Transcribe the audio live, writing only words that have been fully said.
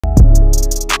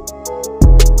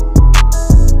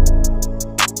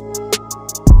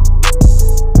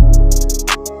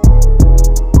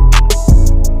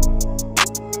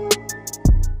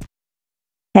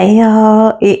Hey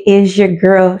y'all, it is your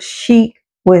girl Chic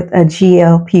with a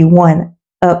GLP1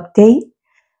 update.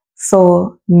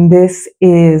 So this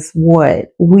is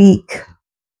what, week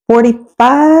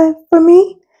 45 for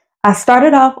me? I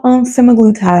started off on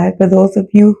semaglutide. For those of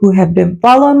you who have been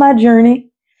following my journey,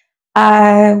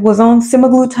 I was on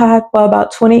semaglutide for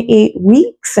about 28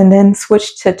 weeks and then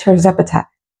switched to tirzepatide.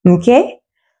 Okay?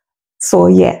 So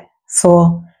yeah,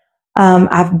 so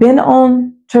I've been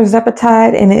on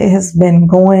tirzepatide and it has been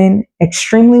going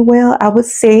extremely well, I would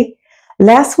say.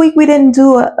 Last week we didn't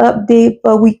do an update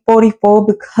for week 44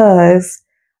 because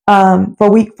for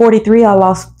week 43 I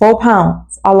lost 4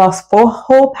 pounds. I lost 4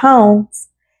 whole pounds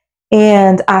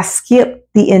and I skipped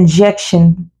the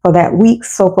injection for that week.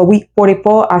 So for week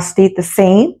 44 I stayed the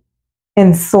same.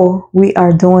 And so we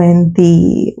are doing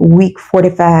the week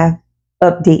 45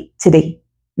 update today.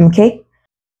 Okay.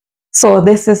 So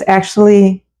this is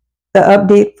actually the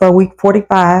update for week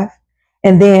 45.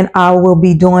 And then I will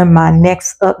be doing my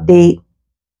next update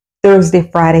Thursday,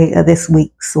 Friday of this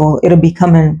week. So it'll be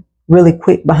coming really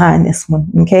quick behind this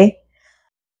one. Okay.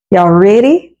 Y'all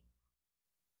ready?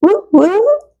 Woo,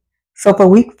 woo. So for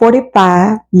week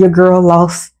 45, your girl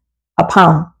lost a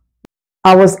pound.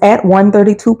 I was at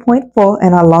 132.4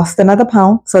 and I lost another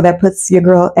pound. So that puts your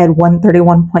girl at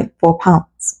 131.4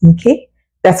 pounds. Okay.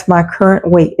 That's my current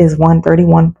weight is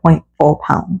 131.4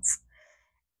 pounds.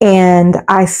 And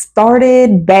I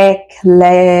started back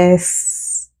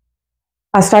last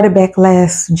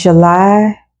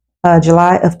July,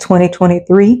 July of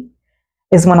 2023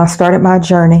 is when I started my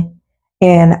journey.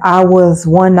 And I was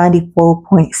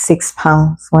 194.6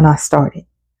 pounds when I started.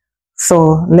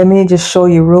 So let me just show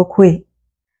you real quick.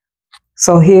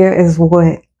 So here is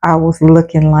what I was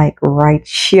looking like right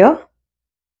here.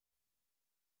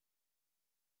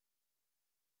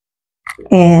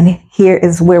 And here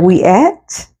is where we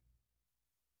at.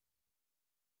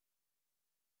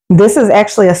 This is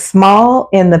actually a small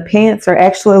and the pants are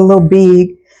actually a little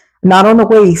big, not on the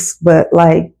waist, but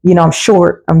like, you know, I'm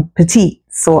short, I'm petite.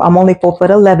 So I'm only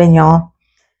 4'11", y'all.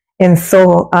 And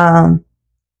so,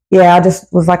 yeah, I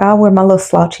just was like, I'll wear my little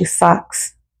slouchy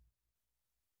socks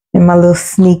and my little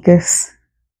sneakers,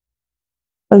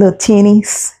 my little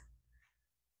tennies.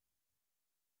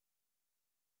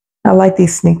 I like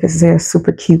these sneakers. They're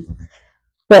super cute.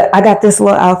 But I got this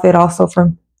little outfit also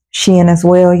from Shein as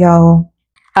well, y'all.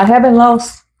 I ain't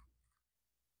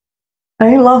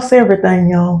lost everything,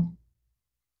 y'all.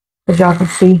 As y'all can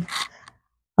see,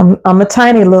 I'm a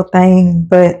tiny little thing,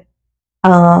 but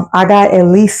I got at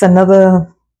least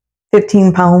another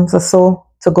 15 pounds or so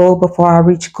to go before I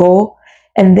reach goal.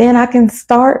 And then I can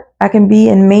be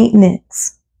in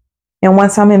maintenance. And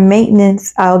once I'm in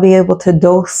maintenance, I'll be able to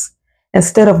dose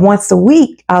instead of once a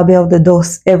week, I'll be able to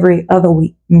dose every other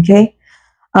week. Okay.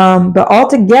 But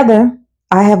altogether,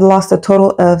 I have lost a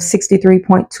total of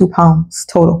 63.2 pounds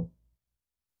total.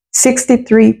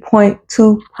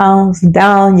 63.2 pounds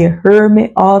down. You heard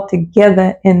me, all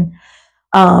together in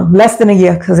less than a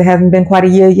year, because it hasn't been quite a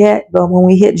year yet. But when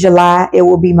we hit July, it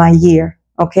will be my year.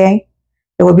 Okay.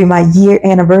 It will be my year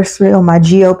anniversary on my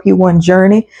GLP1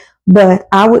 journey. But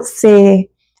I would say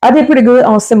I did pretty good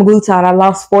on semaglutide. I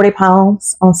lost 40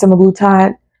 pounds on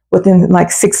semaglutide within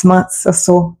like 6 months or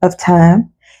so of time.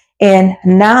 And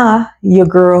now your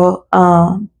girl,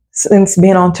 since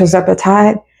being on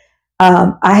tirzepatide,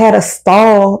 I had a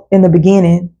stall in the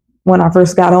beginning when I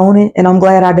first got on it, and I'm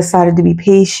glad I decided to be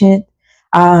patient.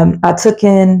 I took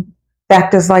in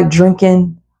factors like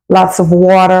drinking lots of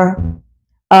water.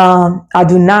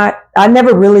 I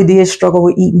never really did struggle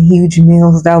with eating huge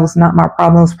meals. That was not my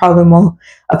problem. It was probably more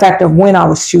a factor of when I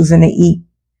was choosing to eat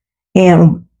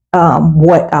and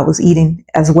what I was eating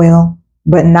as well,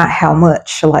 but not how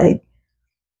much. Like,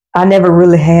 I never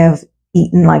really have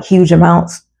eaten like huge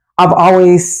amounts. I've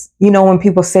always, you know, when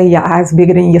people say your eyes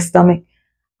bigger than your stomach,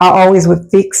 I always would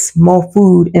fix more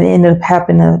food and ended up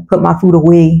having to put my food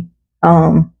away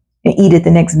and eat it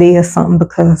the next day or something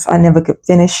because I never could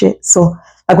finish it. So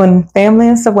like when family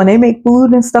and stuff, when they make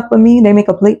food and stuff for me, they make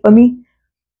a plate for me,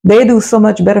 they do so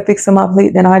much better fixing my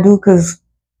plate than I do, because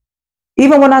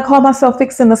even when I call myself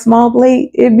fixing a small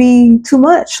plate, it'd be too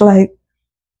much. Like,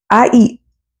 I eat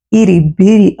itty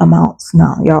bitty amounts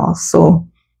now, y'all. So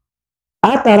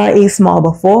I thought I ate small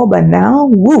before, but now,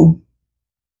 woo.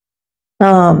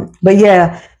 But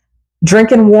yeah,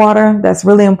 drinking water, that's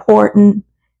really important.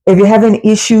 If you're having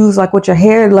issues like with your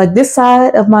hair, like this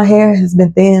side of my hair has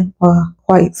been thin for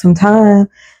quite some time,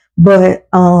 but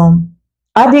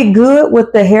I did good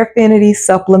with the Hairfinity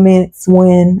supplements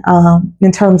when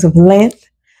in terms of length.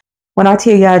 When I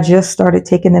tell you I just started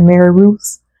taking the Mary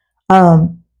Ruths,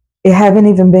 it haven't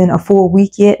even been a full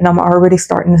week yet, and I'm already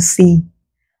starting to see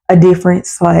a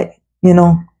difference, like, you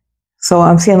know. So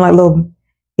I'm seeing like little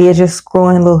edges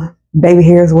growing, little baby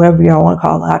hairs, whatever y'all want to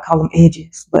call it. I call them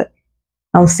edges, but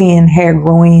I'm seeing hair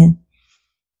growing.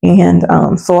 And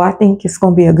so I think it's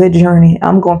going to be a good journey.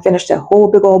 I'm going to finish that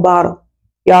whole big old bottle.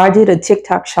 Y'all, I did a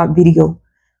TikTok shop video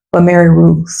for Mary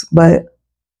Ruth's, but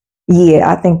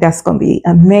yeah, I think that's going to be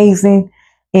amazing.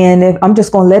 And if I'm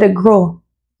just going to let it grow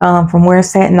from where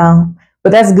it's at now.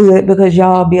 But that's good because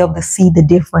y'all be able to see the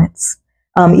difference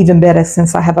even better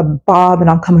since I have a bob and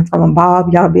I'm coming from a bob.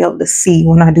 Y'all be able to see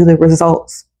when I do the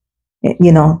results,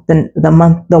 you know, the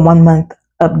 1 month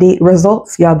update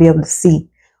results. Y'all be able to see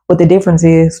what the difference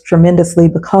is tremendously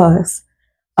because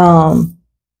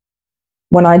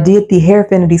when I did the hair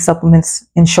affinity supplements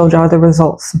and showed y'all the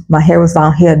results, my hair was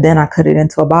down here, then I cut it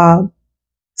into a bob.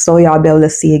 So y'all be able to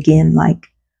see again, like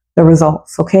the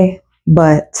results, okay?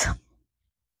 But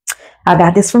I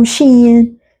got this from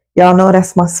Shein. Y'all know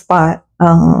that's my spot.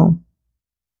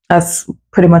 That's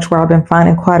pretty much where I've been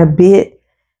finding quite a bit.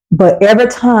 But every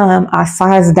time I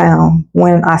size down,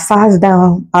 when I size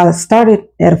down, I started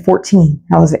at a 14.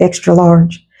 I was an extra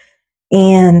large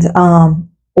and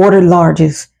ordered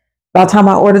larges. By the time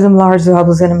I ordered them larges, I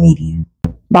was in a medium.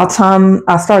 By the time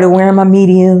I started wearing my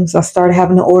mediums, I started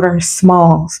having to order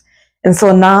smalls. And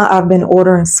so now I've been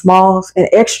ordering smalls and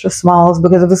extra smalls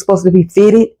because it was supposed to be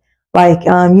fitted. Like,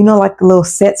 you know, like the little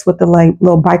sets with the like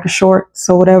little biker shorts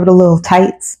or whatever, the little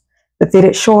tights, the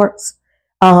fitted shorts.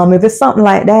 If it's something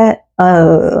like that,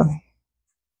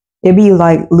 it'd be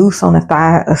like loose on the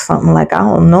thigh or something, like, I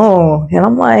don't know. And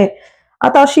I'm like, I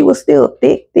thought she was still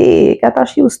thick. I thought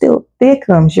she was still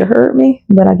thickums. You heard me?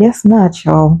 But I guess not,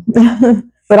 y'all.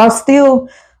 But I still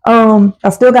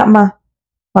got my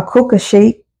coca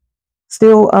shake,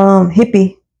 still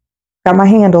hippie, got my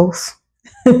handles,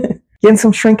 getting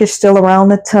some shrinkage still around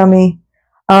the tummy.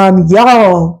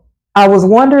 Y'all, I was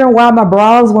wondering why my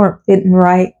bras weren't fitting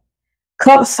right.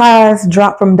 Cup size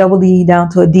dropped from double D down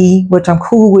to a D, which I'm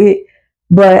cool with,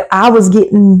 but I was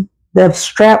getting the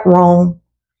strap wrong.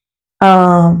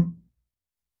 I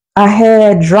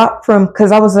had dropped from,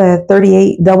 because I was a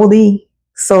 38 double D,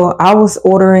 so I was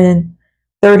ordering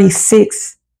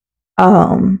 36.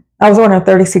 I was ordering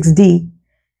 36D,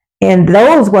 and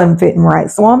those wasn't fitting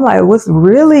right. So I'm like, what's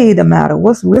really the matter?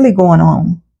 What's really going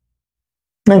on?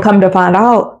 And come to find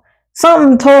out,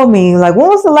 something told me, like, when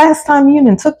was the last time you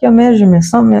even took your measurements?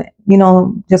 Something, you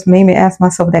know, just made me ask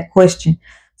myself that question.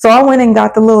 So I went and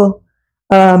got the little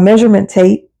measurement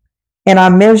tape, and I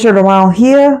measured around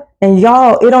here, and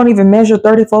y'all, it don't even measure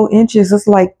 34 inches. It's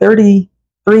like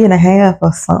 33 and a half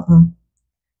or something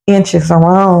inches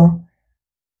around.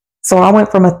 So I went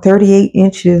from a 38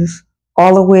 inches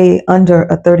all the way under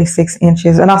a 36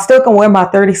 inches. And I still can wear my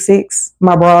 36,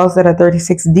 my bras that are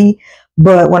 36D.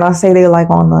 But when I say they're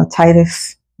like on the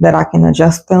tightest that I can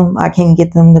adjust them, I can't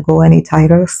get them to go any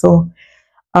tighter. So,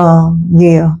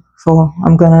 yeah. So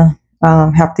I'm going to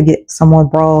have to get some more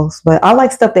bras. But I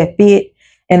like stuff that fit.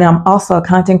 And I'm also a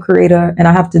content creator, and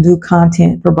I have to do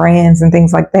content for brands and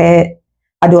things like that.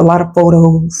 I do a lot of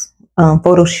photos,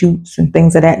 photo shoots and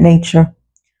things of that nature,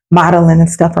 modeling and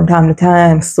stuff from time to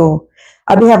time. So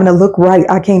I be having to look right.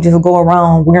 I can't just go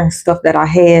around wearing stuff that I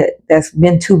had that's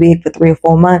been too big for 3 or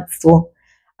 4 months. So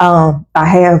I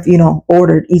have, you know,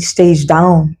 ordered each stage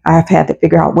down. I've had to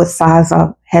figure out what size I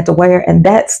had to wear. And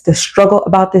that's the struggle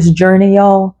about this journey,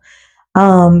 y'all.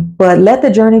 But let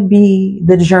the journey be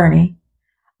the journey.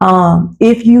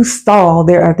 If you stall,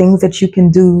 there are things that you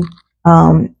can do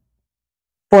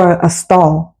for a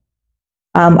stall.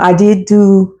 I did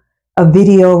do a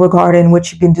video regarding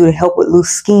what you can do to help with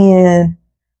loose skin.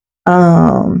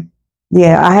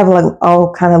 Yeah, I have like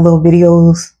all kind of little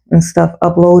videos and stuff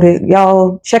uploaded.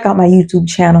 Y'all check out my YouTube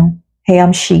channel. Hey,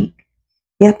 I'm Chic.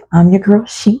 Yep, I'm your girl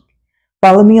Chic.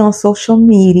 Follow me on social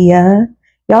media.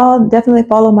 Y'all definitely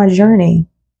follow my journey.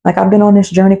 Like, I've been on this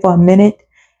journey for a minute,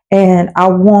 and I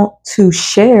want to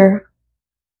share,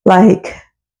 like,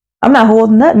 I'm not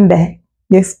holding nothing back.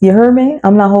 Yes, you heard me?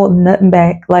 I'm not holding nothing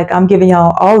back. Like, I'm giving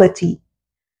y'all all the tea.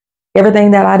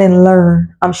 Everything that I didn't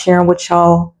learn, I'm sharing with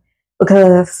y'all,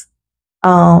 because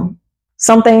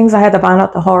some things I had to find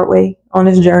out the hard way on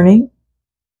this journey.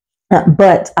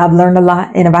 But I've learned a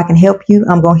lot, and if I can help you,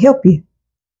 I'm going to help you.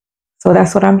 So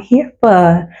that's what I'm here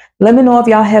for. Let me know if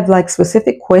y'all have like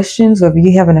specific questions, or if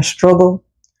you're having a struggle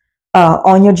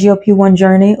on your GLP-1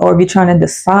 journey, or if you're trying to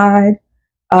decide,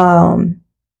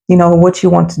 you know, what you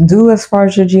want to do as far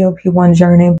as your GLP-1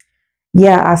 journey.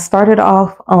 Yeah, I started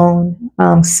off on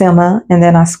Sema, and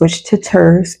then I switched to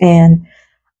Terz, and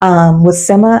With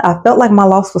Sema, I felt like my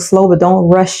loss was slow, but don't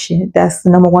rush it. That's the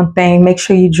number one thing. Make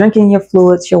sure you're drinking your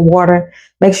fluids, your water.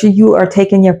 Make sure you are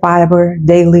taking your fiber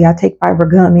daily. I take fiber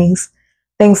gummies.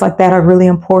 Things like that are really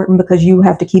important because you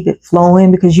have to keep it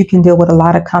flowing, because you can deal with a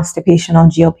lot of constipation on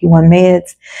GLP-1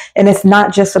 meds. And it's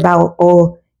not just about,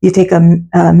 oh, you take a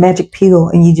magic pill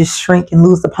and you just shrink and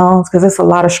lose the pounds, because there's a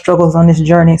lot of struggles on this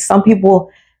journey. Some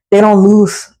people, they don't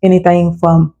lose anything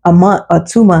from a month or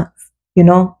 2 months, you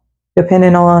know,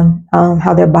 depending on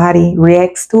how their body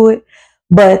reacts to it.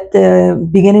 But the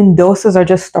beginning doses are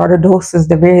just starter doses.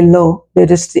 They're very low. They're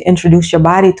just to introduce your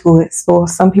body to it. So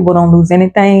some people don't lose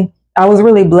anything. I was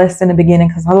really blessed in the beginning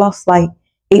because I lost like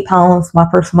 8 pounds my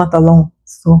first month alone.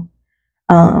 So,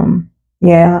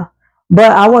 yeah.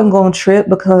 But I wasn't going to trip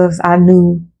because I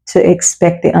knew to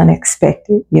expect the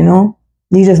unexpected, you know?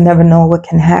 You just never know what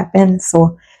can happen.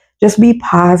 So just be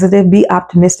positive, be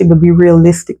optimistic, but be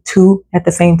realistic too. At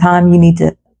the same time, you need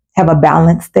to have a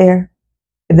balance there,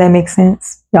 if that makes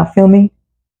sense. Y'all feel me?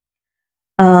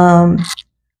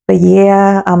 But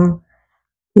yeah, I'm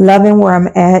loving where I'm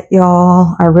at,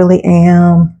 y'all. I really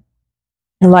am.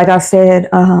 And like I said,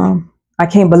 I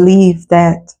can't believe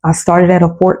that I started at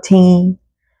a 14,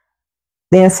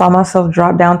 then saw myself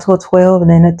drop down to a 12, and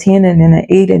then a 10, and then an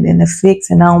 8, and then a 6,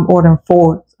 and now I'm ordering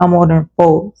 4s. I'm ordering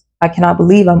 4s. I cannot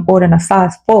believe I'm ordering a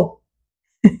size 4.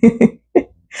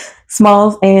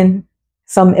 Smalls and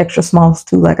some extra smalls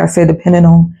too, like I said, depending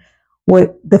on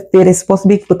what the fit is supposed to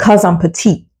be, because I'm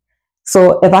petite.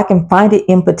 So if I can find it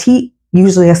in petite,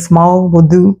 usually a small will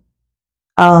do.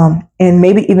 And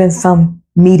maybe even some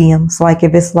mediums, like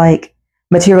if it's like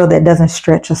material that doesn't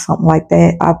stretch or something like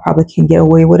that, I probably can get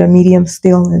away with a medium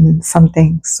still in some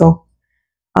things. So,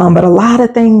 but a lot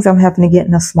of things I'm having to get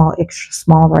in a small, extra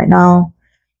small right now.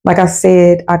 Like I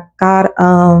said, I got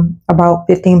about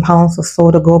 15 pounds or so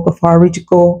to go before I reach a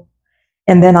goal.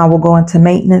 And then I will go into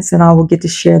maintenance and I will get to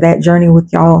share that journey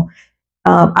with y'all.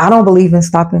 I don't believe in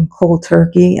stopping cold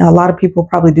turkey. A lot of people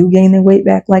probably do gain their weight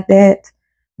back like that.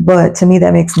 But to me,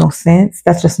 that makes no sense.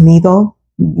 That's just me though.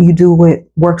 You do what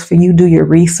works for you. Do your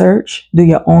research, do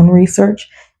your own research.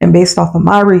 And based off of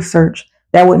my research,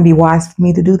 that wouldn't be wise for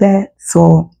me to do that.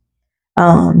 So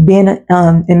being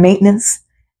in maintenance,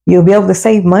 you'll be able to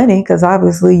save money because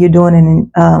obviously you're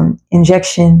doing an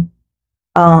injection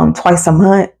twice a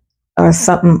month or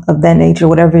something of that nature,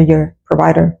 whatever your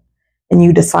provider and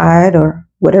you decide, or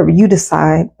whatever you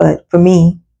decide. But for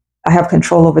me, I have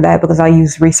control over that because I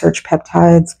use research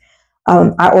peptides.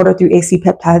 I order through AC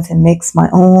Peptides and mix my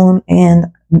own, and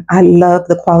I love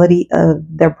the quality of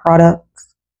their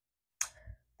products.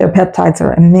 Their peptides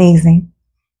are amazing.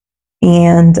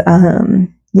 And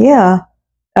yeah,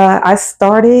 I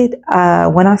started,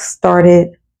 when I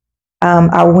started,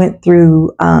 I went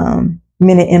through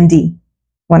Minute MD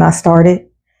when I started.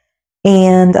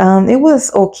 And it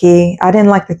was okay. I didn't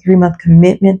like the 3-month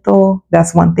commitment though.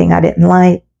 That's one thing I didn't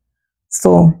like.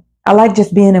 So I like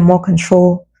just being in more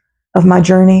control of my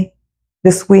journey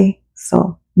this way.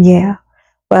 So yeah.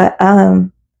 But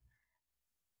in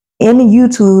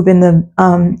YouTube, in the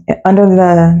under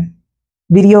the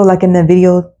video, like in the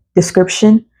video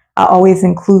description, I always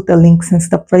include the links and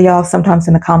stuff for y'all, sometimes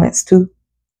in the comments too.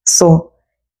 So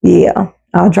yeah,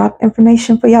 I'll drop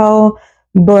information for y'all.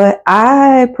 But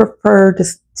I prefer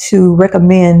to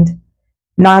recommend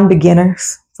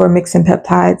non-beginners for mixing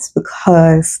peptides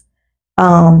because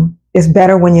it's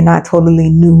better when you're not totally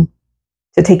new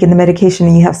to taking the medication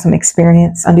and you have some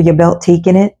experience under your belt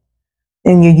taking it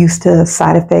and you're used to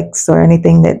side effects or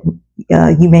anything that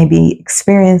you may be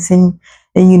experiencing,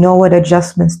 and you know what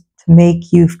adjustments to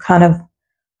make. You've kind of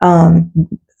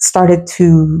started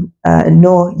to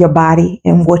know your body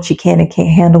and what you can and can't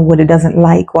handle, what it doesn't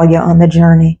like while you're on the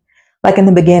journey. Like in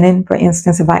the beginning, for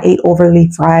instance, if I ate overly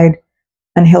fried,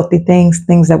 unhealthy things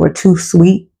that were too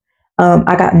sweet,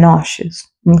 I got nauseous,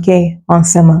 okay, on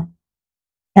Sema.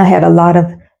 I had a lot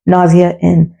of nausea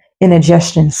and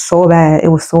indigestion so bad. It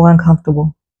was so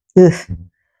uncomfortable. Ugh.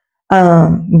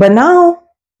 But now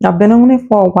I've been on it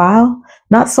for a while,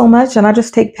 not so much, and I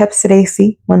just take Pepsid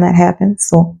AC when that happens.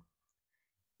 So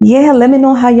yeah, let me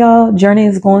know how y'all journey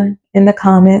is going in the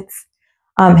comments.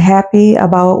 I'm happy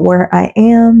about where I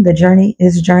am. The journey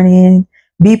is journeying.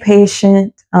 Be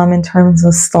patient in terms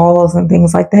of stalls and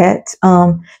things like that.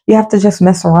 You have to just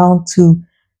mess around to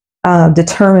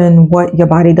determine what your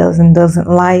body does and doesn't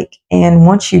like. And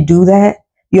once you do that,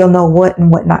 you'll know what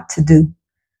and what not to do.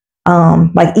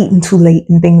 Like eating too late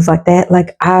and things like that.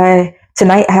 Like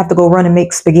tonight I have to go run and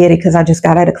make spaghetti because I just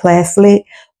got out of class late.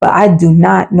 But I do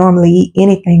not normally eat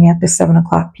anything after 7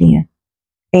 o'clock p.m.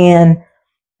 And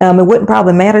It wouldn't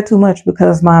probably matter too much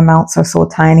because my amounts are so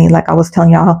tiny. Like I was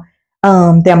telling y'all,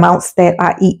 the amounts that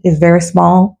I eat is very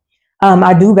small.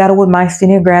 I do battle with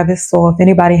myasthenia gravis. So if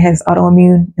anybody has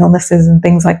autoimmune illnesses and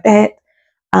things like that,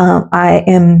 I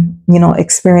am,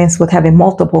 experienced with having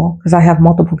multiple, because I have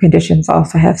multiple conditions. I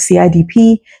also have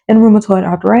CIDP and rheumatoid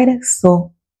arthritis.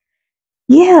 So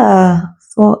yeah.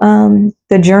 So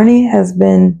the journey has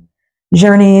been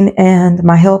journeying and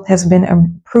my health has been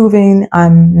improving.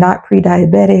 I'm not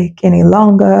pre-diabetic any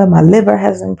longer. My liver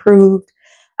has improved.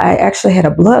 I actually had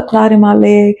a blood clot in my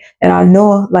leg, and I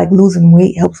know like losing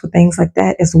weight helps with things like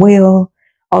that as well.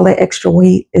 All that extra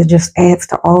weight, it just adds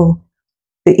to all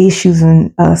the issues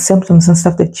and symptoms and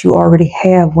stuff that you already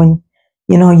have when,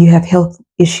 you have health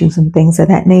issues and things of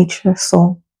that nature.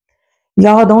 So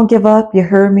y'all don't give up. You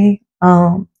heard me.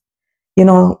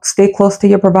 Stay close to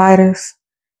your providers.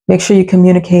 Make sure you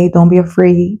communicate. Don't be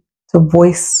afraid to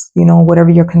voice, whatever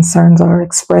your concerns are,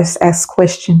 express, ask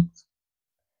questions.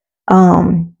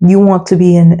 You want to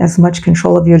be in as much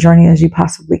control of your journey as you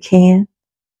possibly can.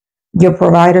 Your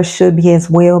provider should be as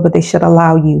well, but they should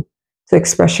allow you to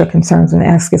express your concerns and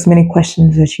ask as many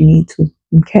questions as you need to.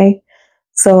 Okay.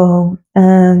 So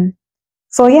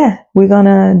yeah, we're going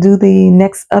to do the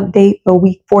next update for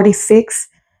week 46,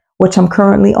 which I'm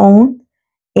currently on.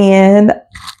 And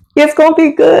it's going to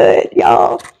be good,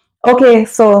 y'all. Okay.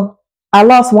 So I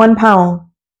lost 1 pound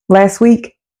last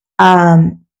week.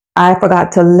 I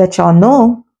forgot to let y'all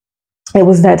know it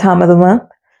was that time of the month.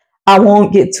 I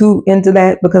won't get too into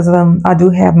that because I do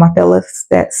have my fellas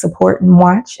that support and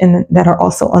watch and that are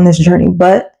also on this journey.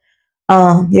 But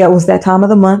yeah, it was that time of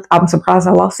the month. I'm surprised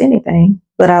I lost anything,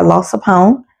 but I lost 1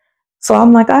 pound. So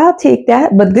I'm like, I'll take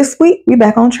that. But this week we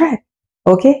back on track.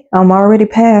 Okay, I'm already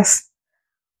past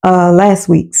last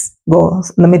week's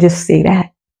goals. Let me just say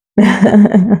that.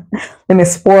 Let me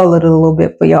spoil it a little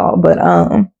bit for y'all. But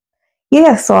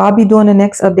yeah, so I'll be doing the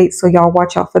next update. So y'all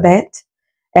watch out for that.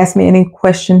 Ask me any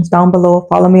questions down below.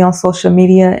 Follow me on social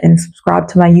media and subscribe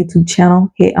to my YouTube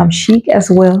channel. Hey, I'm Chic as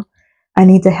well. I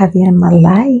need to have you in my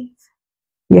life.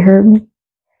 You heard me?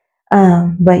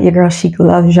 But your girl Chic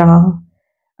loves y'all.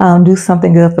 Do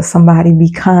something good for somebody.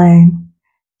 Be kind.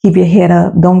 Keep your head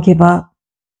up. Don't give up.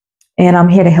 And I'm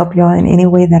here to help y'all in any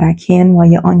way that I can while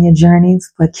you're on your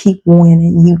journeys. But keep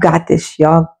winning. You got this,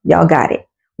 y'all. Y'all got it.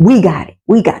 We got it.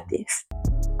 We got this.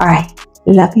 All right.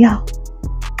 Love y'all.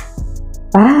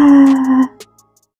 Bye.